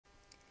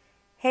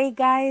Hey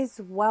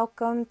guys,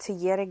 welcome to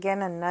yet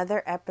again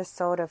another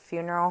episode of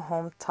Funeral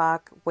Home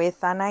Talk with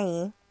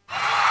Annayyyy.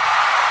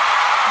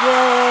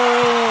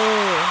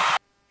 Yay!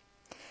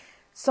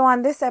 So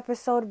on this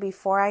episode,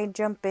 before I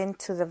jump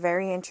into the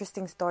very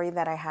interesting story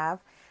that I have,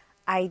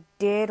 I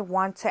did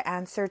want to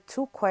answer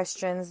two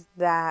questions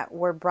that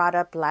were brought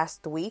up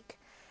last week.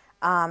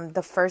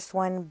 The first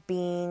one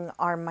being,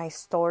 are my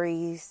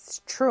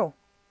stories true?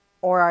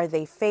 Or are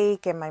they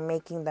fake? Am I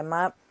making them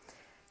up?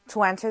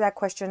 To answer that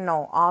question,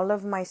 no, all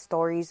of my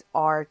stories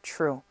are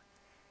true.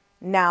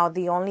 Now,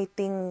 the only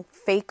thing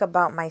fake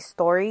about my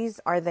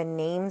stories are the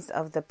names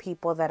of the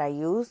people that I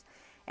use,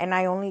 and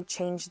I only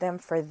change them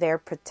for their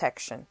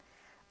protection.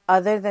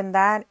 Other than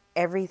that,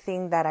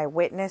 everything that I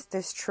witnessed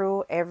is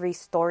true. Every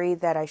story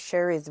that I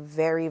share is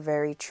very,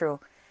 very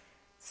true.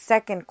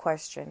 Second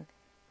question,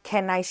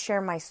 can I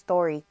share my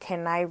story?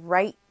 Can I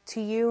write to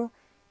you,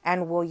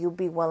 and will you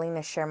be willing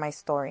to share my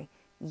story?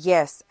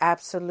 Yes,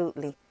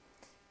 absolutely.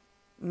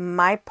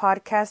 My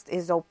podcast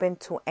is open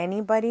to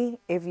anybody.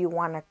 If you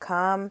want to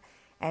come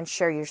and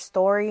share your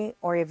story,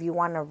 or if you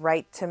want to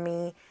write to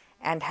me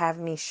and have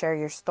me share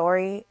your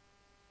story,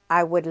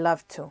 I would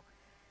love to.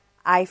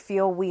 I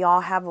feel we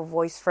all have a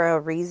voice for a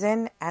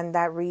reason, and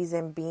that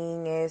reason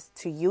being is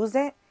to use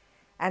it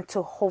and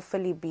to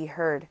hopefully be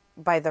heard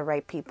by the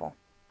right people.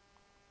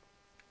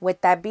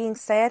 With that being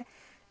said,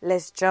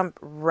 let's jump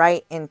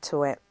right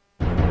into it.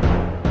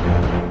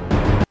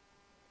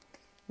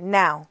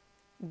 Now,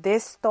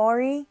 this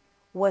story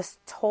was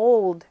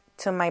told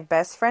to my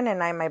best friend, and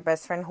my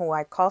best friend who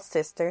I call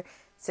sister.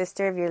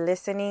 Sister, if you're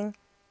listening,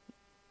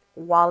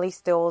 Wally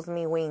still owes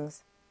me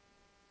wings.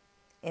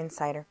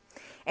 Insider.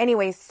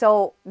 Anyway,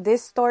 so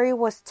this story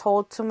was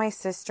told to my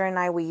sister and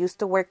I. We used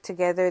to work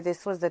together.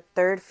 This was the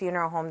third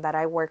funeral home that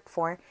I worked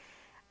for.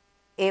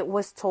 It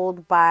was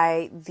told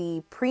by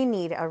the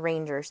pre-need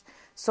arrangers.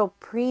 So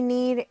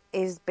pre-need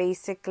is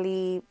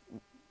basically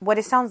what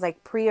it sounds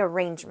like,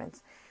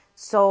 pre-arrangements.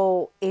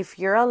 So if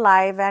you're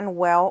alive and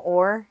well,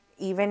 or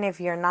even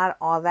if you're not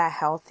all that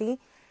healthy,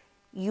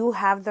 you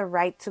have the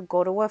right to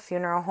go to a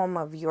funeral home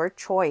of your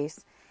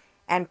choice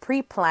and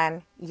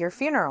pre-plan your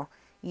funeral.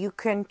 You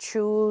can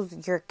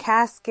choose your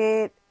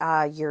casket,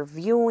 your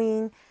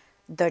viewing,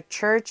 the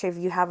church, if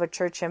you have a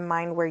church in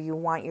mind where you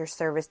want your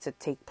service to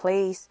take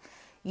place.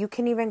 You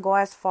can even go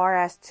as far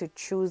as to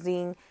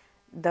choosing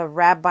the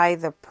rabbi,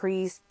 the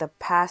priest, the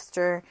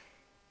pastor.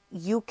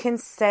 You can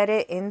set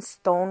it in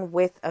stone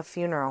with a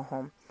funeral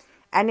home.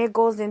 And it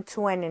goes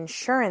into an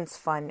insurance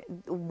fund.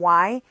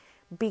 Why?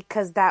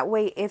 Because that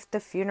way, if the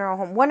funeral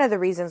home, one of the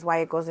reasons why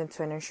it goes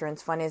into an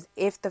insurance fund is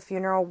if the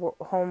funeral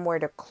home were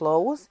to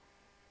close,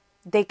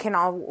 they can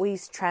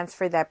always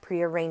transfer that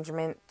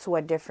prearrangement to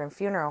a different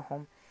funeral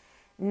home.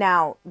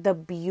 Now, the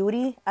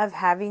beauty of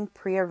having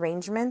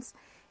prearrangements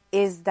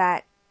is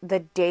that the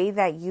day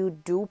that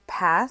you do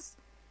pass,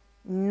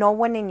 no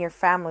one in your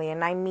family,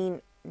 and I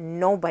mean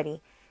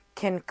nobody,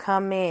 can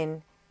come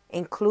in,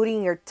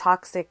 including your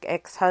toxic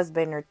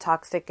ex-husband or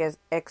toxic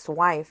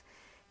ex-wife,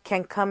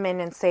 can come in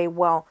and say,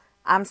 well,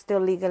 I'm still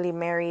legally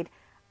married.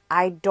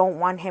 I don't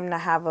want him to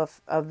have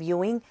a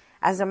viewing.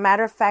 As a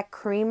matter of fact,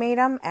 cremate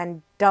him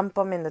and dump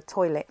him in the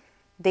toilet.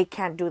 They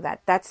can't do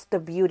that. That's the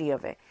beauty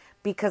of it.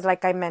 Because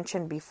like I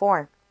mentioned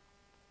before,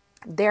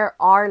 there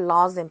are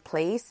laws in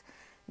place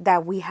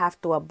that we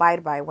have to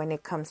abide by when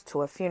it comes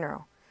to a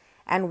funeral.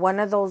 And one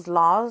of those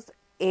laws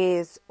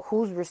is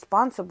who's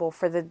responsible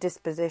for the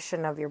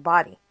disposition of your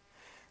body.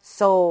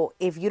 So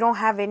if you don't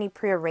have any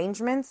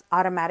prearrangements,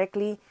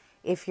 automatically,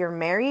 if you're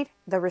married,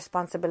 the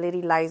responsibility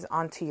lies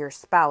onto your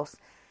spouse.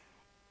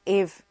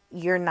 If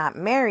you're not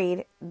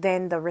married,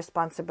 then the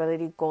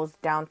responsibility goes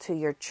down to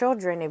your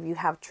children if you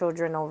have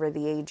children over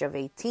the age of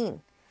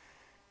 18.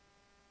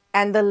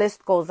 And the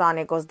list goes on.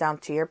 It goes down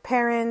to your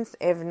parents.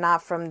 If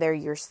not from there,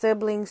 your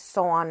siblings,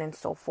 so on and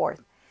so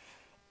forth.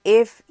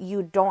 If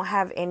you don't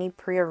have any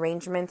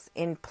prearrangements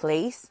in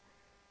place,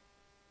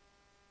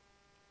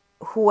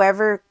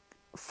 whoever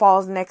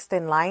falls next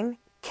in line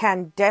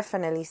can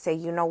definitely say,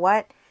 you know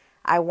what?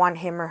 I want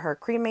him or her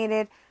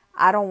cremated.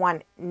 I don't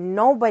want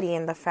nobody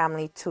in the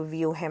family to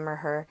view him or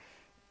her.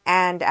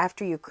 And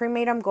after you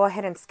cremate them, go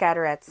ahead and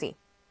scatter at sea.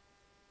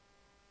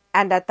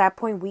 And at that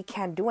point, we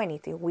can't do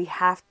anything. We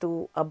have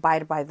to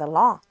abide by the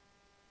law.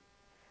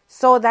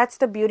 So that's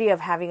the beauty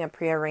of having a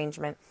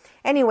prearrangement.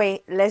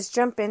 Anyway, let's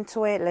jump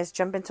into it. Let's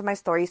jump into my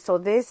story. So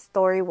this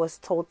story was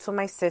told to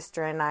my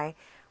sister and I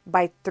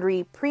by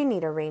 3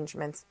 pre-need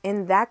arrangements.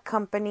 In that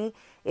company,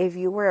 if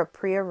you were a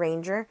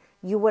pre-arranger,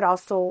 you would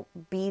also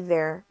be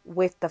there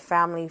with the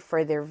family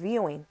for their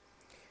viewing.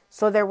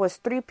 So there was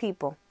 3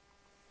 people.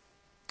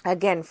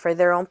 Again, for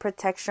their own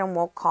protection,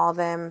 we'll call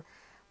them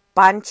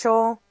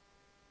Pancho,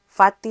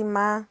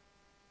 Fatima,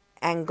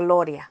 and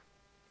Gloria.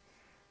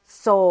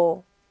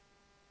 So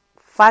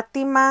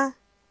Fatima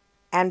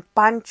and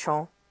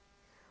Pancho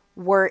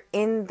were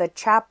in the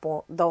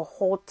chapel the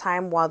whole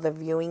time while the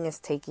viewing is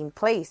taking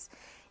place.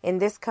 In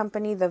this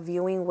company, the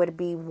viewing would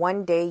be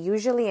one day,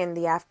 usually in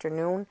the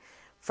afternoon,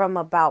 from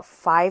about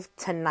 5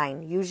 to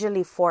 9,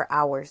 usually 4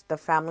 hours, the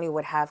family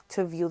would have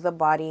to view the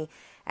body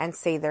and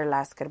say their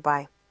last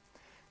goodbye.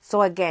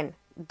 So again,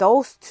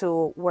 those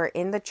two were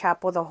in the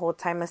chapel the whole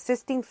time,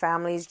 assisting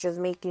families, just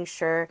making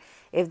sure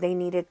if they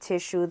needed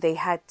tissue, they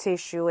had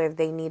tissue. If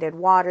they needed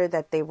water,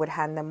 that they would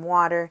hand them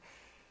water.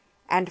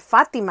 And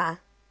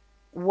Fatima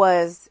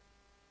was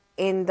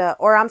Gloria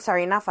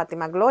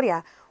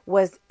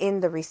was in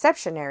the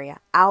reception area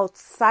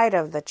outside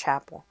of the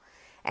chapel.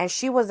 And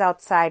she was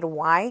outside.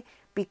 Why?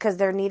 Because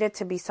there needed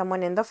to be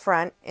someone in the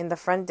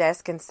front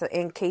desk, and so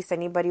in case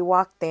anybody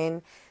walked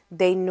in,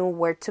 they knew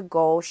where to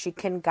go. She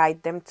can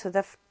guide them to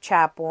the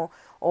chapel,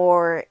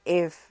 or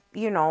if,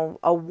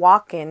 a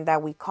walk-in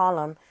that we call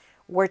them,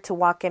 were to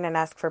walk in and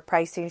ask for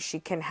pricing, she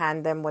can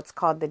hand them what's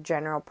called the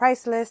general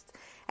price list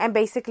and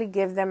basically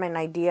give them an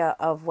idea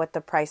of what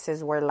the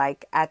prices were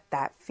like at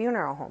that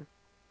funeral home.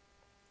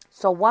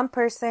 So one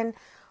person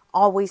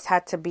always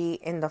had to be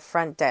in the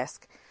front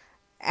desk,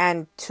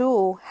 and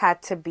two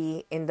had to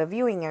be in the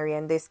viewing area.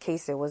 In this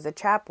case, it was a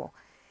chapel.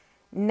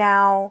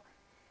 Now,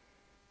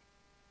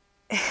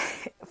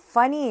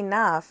 funny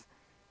enough,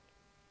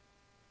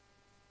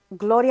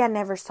 Gloria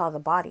never saw the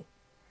body.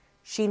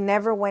 She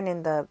never went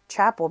in the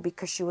chapel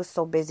because she was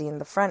so busy in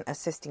the front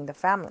assisting the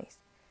families.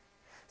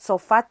 So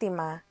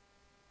Fatima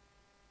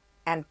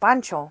and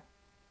Pancho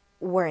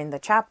were in the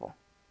chapel.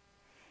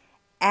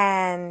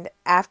 And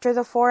after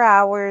the 4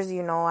 hours,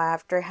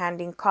 after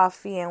handing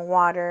coffee and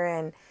water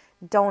and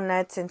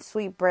donuts and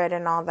sweet bread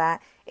and all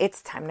that,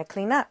 it's time to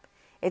clean up.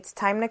 It's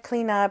time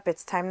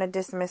to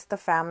dismiss the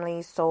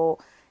family. So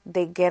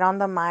they get on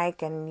the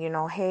mic and,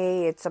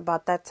 hey, it's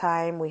about that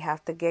time. We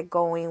have to get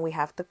going. We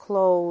have to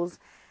close.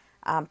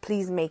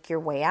 Please make your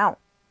way out.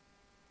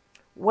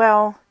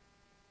 Well,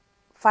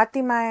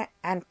 Fatima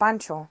and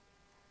Pancho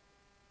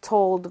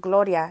told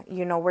Gloria,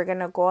 we're going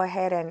to go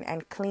ahead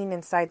and clean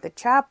inside the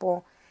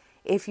chapel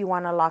if you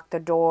want to lock the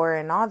door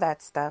and all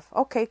that stuff.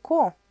 Okay,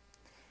 cool.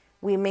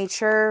 We made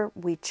sure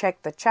we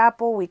checked the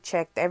chapel. We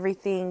checked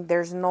everything.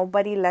 There's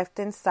nobody left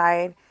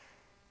inside.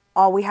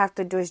 All we have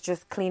to do is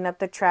just clean up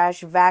the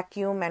trash,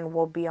 vacuum, and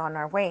we'll be on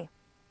our way.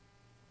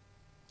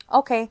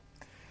 Okay.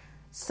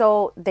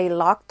 So they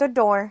locked the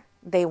door.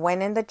 They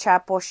went in the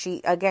chapel.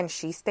 She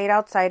stayed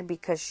outside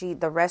because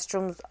the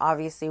restrooms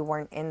obviously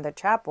weren't in the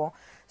chapel.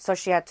 So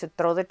she had to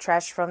throw the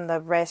trash from the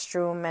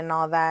restroom and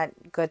all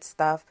that good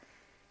stuff.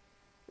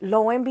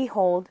 Lo and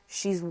behold,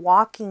 she's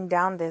walking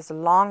down this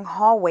long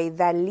hallway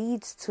that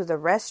leads to the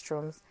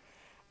restrooms,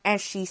 and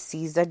she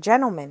sees a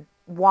gentleman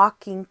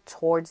walking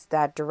towards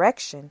that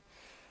direction.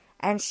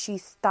 And she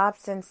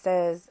stops and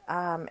says,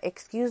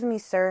 excuse me,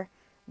 sir,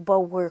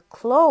 but we're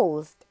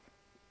closed.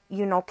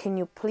 Can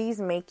you please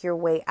make your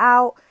way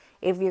out?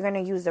 If you're going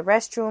to use the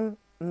restroom,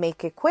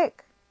 make it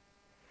quick.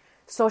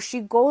 So she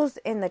goes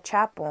in the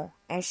chapel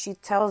and she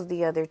tells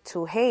the other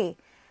two, hey,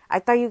 I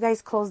thought you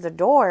guys closed the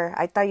door.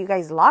 I thought you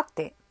guys locked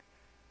it.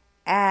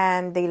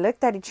 And they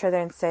looked at each other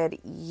and said,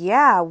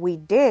 yeah, we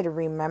did.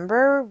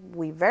 Remember,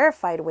 we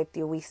verified with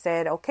you. We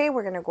said, okay,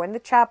 we're going to go in the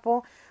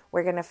chapel.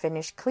 We're going to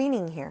finish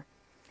cleaning here.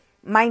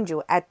 Mind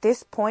you, at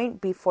this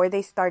point, before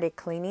they started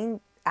cleaning,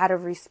 out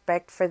of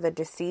respect for the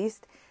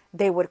deceased,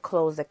 they would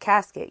close the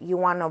casket. You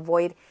want to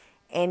avoid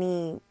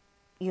any,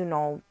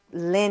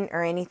 lint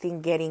or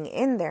anything getting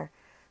in there.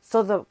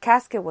 So the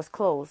casket was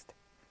closed.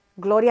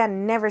 Gloria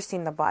never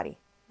seen the body.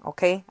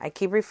 Okay? I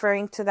keep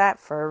referring to that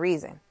for a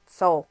reason.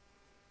 So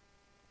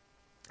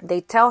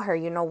they tell her,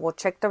 we'll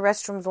check the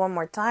restrooms one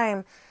more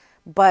time.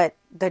 But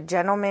the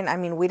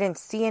gentleman, we didn't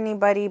see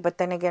anybody. But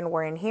then again,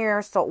 we're in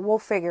here. So we'll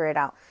figure it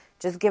out.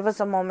 Just give us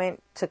a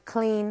moment to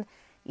clean.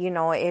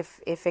 If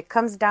it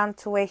comes down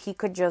to it, he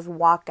could just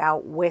walk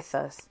out with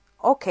us.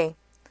 Okay.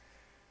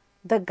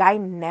 The guy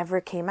never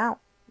came out.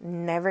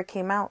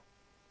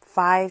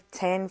 5,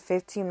 10,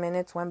 15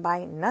 minutes went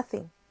by.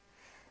 Nothing.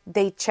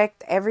 They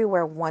checked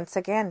everywhere once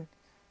again.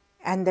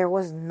 And there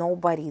was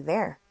nobody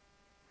there.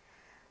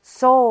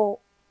 So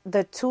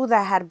the two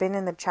that had been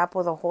in the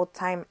chapel the whole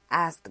time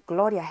asked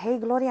Gloria, hey,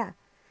 Gloria,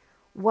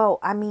 well,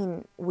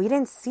 we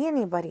didn't see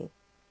anybody.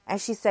 And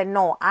she said,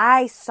 no,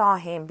 I saw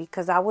him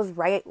because I was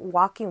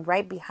walking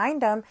right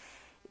behind him,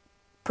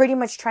 pretty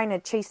much trying to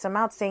chase him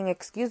out, saying,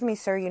 excuse me,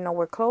 sir,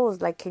 we're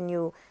closed. Like, can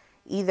you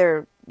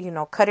either,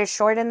 cut it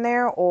short in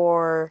there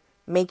or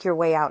make your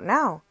way out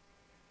now?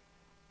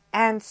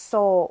 And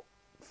so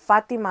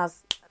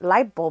Fatima's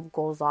light bulb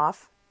goes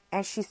off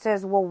and she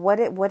says, well, what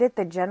did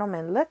the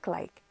gentleman look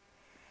like?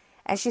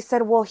 And she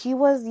said, well, he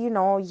was,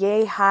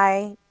 yay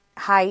high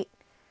height.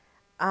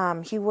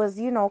 He was,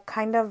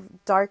 kind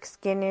of dark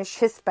skinish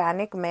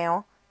Hispanic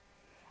male.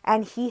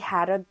 And he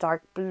had a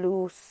dark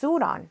blue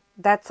suit on.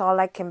 That's all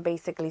I can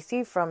basically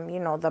see from,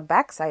 the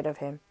backside of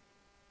him.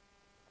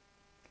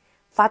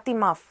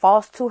 Fatima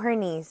falls to her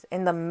knees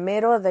in the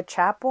middle of the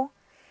chapel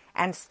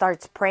and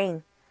starts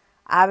praying.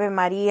 Ave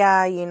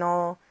Maria,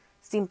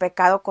 sin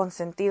pecado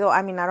consentido.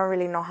 I don't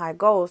really know how it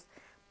goes.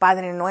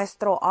 Padre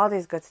Nuestro, all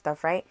this good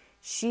stuff, right?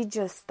 She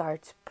just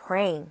starts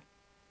praying.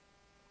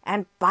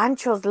 And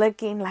Pancho's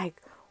looking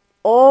like,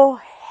 Oh,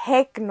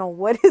 heck no.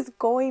 What is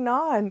going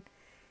on?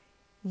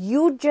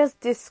 You just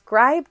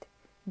described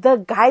the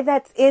guy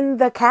that's in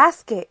the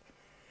casket.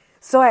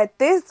 So at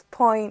this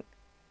point,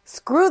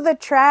 screw the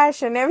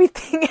trash and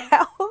everything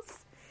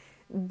else.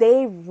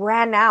 They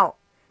ran out.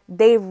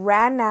 They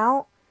ran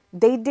out.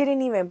 They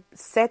didn't even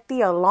set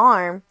the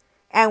alarm.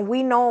 And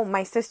we know,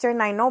 my sister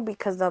and I know,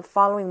 because the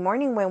following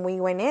morning when we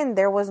went in,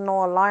 there was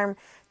no alarm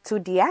to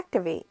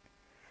deactivate.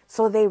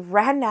 So they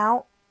ran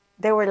out.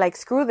 They were like,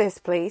 screw this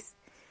place.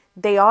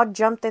 They all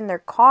jumped in their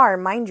car.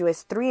 Mind you,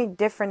 it's 3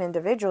 different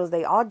individuals.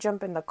 They all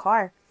jump in the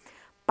car.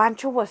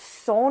 Pancho was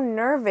so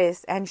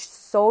nervous and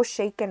so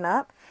shaken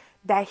up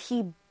that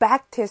he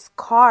backed his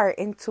car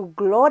into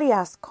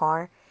Gloria's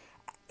car.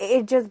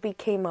 It just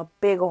became a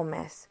big old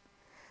mess.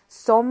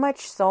 So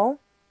much so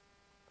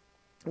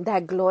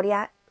that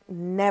Gloria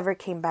never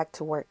came back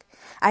to work.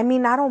 I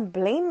mean, I don't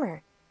blame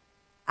her.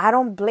 I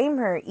don't blame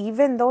her.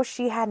 Even though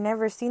she had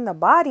never seen the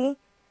body,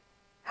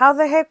 how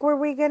the heck were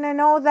we going to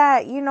know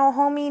that,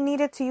 homie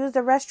needed to use the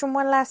restroom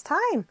one last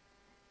time?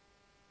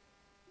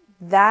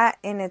 That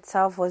in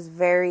itself was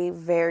very,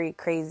 very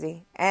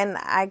crazy. And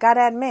I got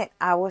to admit,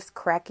 I was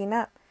cracking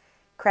up.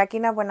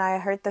 Cracking up when I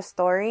heard the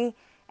story.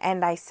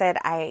 And I said,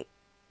 I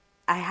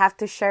have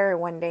to share it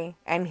one day.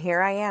 And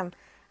here I am.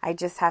 I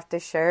just have to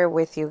share it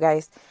with you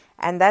guys.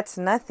 And that's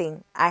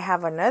nothing. I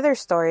have another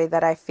story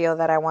that I feel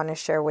that I want to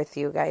share with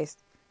you guys.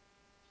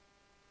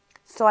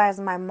 So as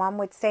my mom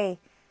would say,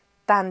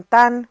 tan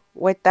tan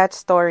with that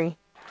story.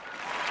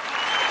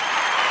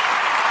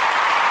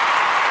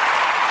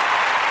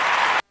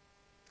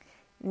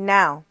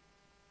 Now,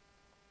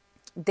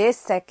 this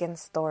second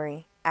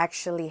story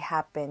actually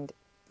happened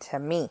to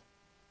me.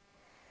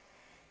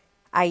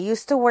 I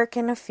used to work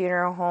in a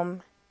funeral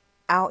home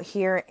out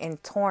here in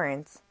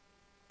Torrance,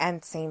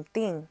 and same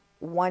thing.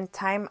 One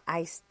time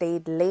I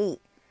stayed late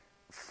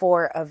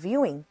for a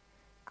viewing.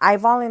 I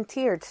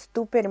volunteered.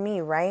 Stupid me,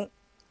 right?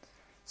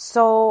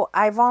 So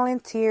I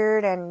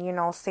volunteered, and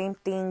same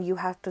thing. You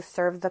have to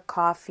serve the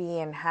coffee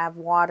and have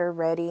water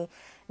ready.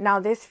 Now,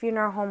 this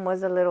funeral home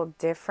was a little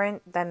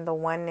different than the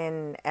one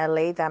in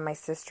LA that my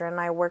sister and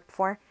I worked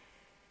for.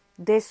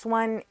 This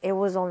one, it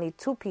was only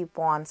 2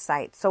 people on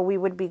site. So we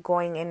would be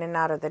going in and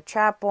out of the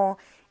chapel,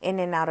 in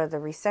and out of the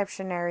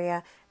reception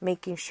area,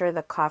 making sure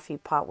the coffee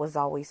pot was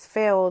always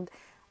filled,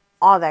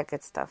 all that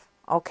good stuff.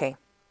 Okay.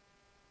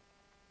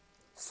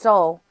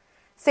 So,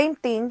 same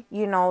thing,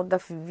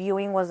 the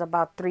viewing was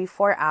about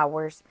 3-4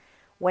 hours.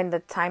 When the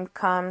time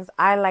comes,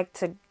 I like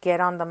to get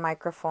on the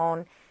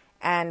microphone,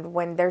 and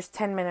when there's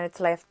 10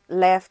 minutes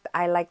left,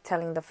 I like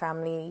telling the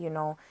family,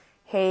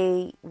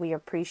 hey, we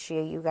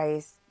appreciate you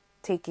guys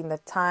taking the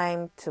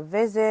time to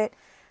visit.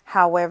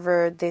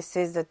 However, this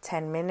is the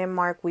 10-minute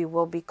mark. We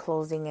will be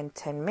closing in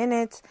 10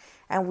 minutes.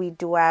 And we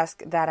do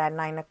ask that at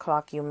 9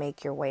 o'clock you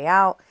make your way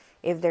out.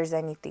 If there's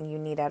anything you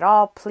need at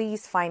all,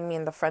 please find me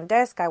in the front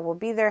desk. I will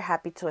be there,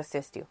 happy to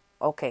assist you.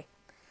 Okay.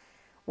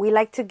 We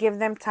like to give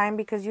them time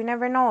because you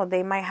never know.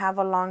 They might have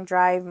a long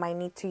drive, might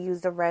need to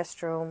use the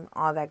restroom,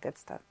 all that good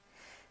stuff.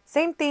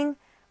 Same thing.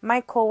 My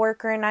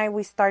coworker and I,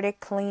 we started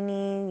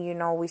cleaning.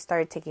 We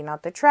started taking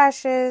out the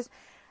trashes.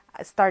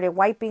 Started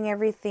wiping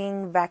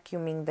everything,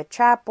 vacuuming the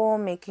chapel,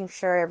 making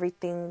sure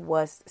everything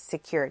was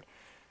secured.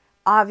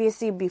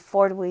 Obviously,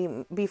 before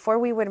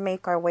we would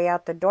make our way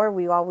out the door,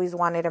 we always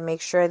wanted to make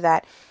sure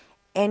that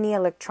any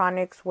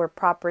electronics were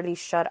properly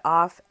shut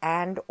off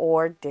and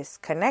or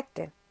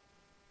disconnected.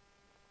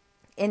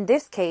 In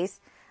this case,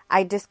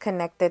 I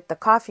disconnected the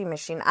coffee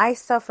machine. I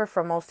suffer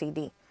from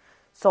OCD.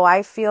 So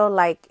I feel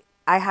like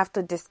I have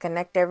to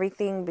disconnect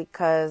everything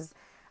because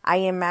I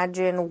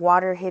imagine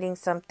water hitting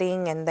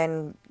something and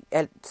then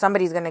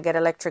somebody's going to get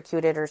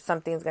electrocuted or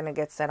something's going to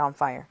get set on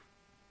fire.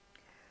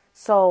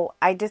 So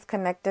I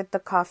disconnected the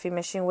coffee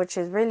machine, which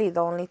is really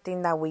the only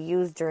thing that we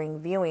use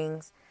during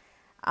viewings.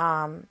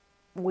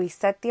 We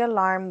set the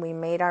alarm. We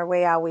made our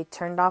way out. We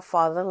turned off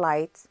all the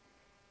lights.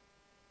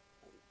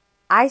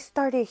 I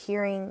started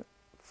hearing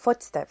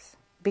footsteps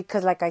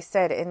because, like I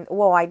said,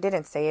 I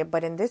didn't say it,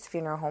 but in this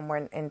funeral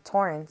home in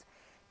Torrance,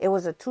 it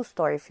was a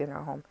 2-story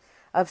funeral home.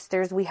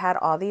 Upstairs, we had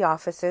all the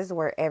offices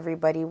where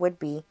everybody would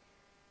be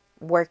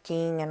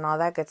working and all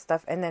that good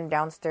stuff. And then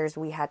downstairs,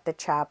 we had the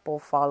chapel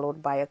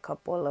followed by a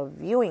couple of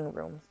viewing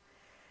rooms.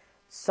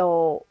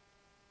 So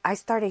I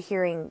started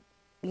hearing,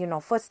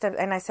 footsteps.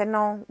 And I said,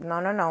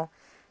 no.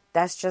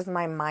 That's just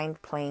my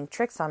mind playing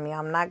tricks on me.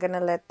 I'm not going to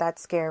let that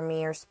scare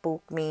me or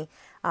spook me.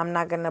 I'm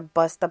not going to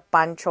bust a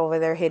Pancho over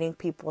there hitting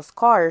people's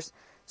cars.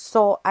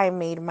 So I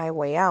made my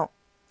way out.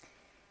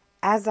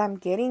 As I'm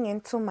getting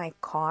into my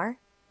car,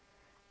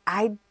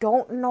 I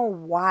don't know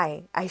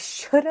why. I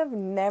should have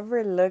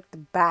never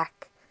looked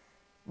back,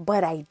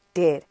 but I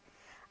did.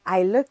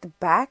 I looked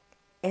back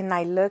and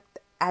I looked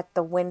at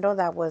the window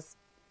that was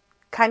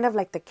kind of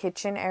like the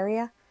kitchen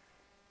area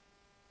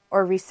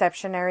or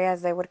reception area,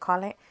 as they would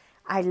call it.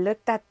 I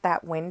looked at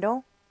that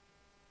window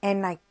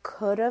and I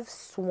could have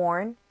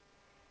sworn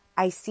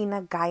I seen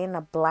a guy in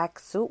a black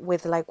suit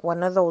with like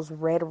one of those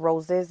red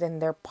roses in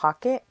their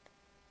pocket.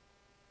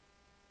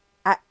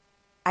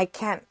 I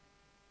can't,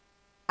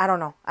 I don't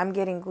know. I'm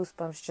getting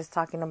goosebumps just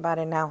talking about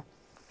it now.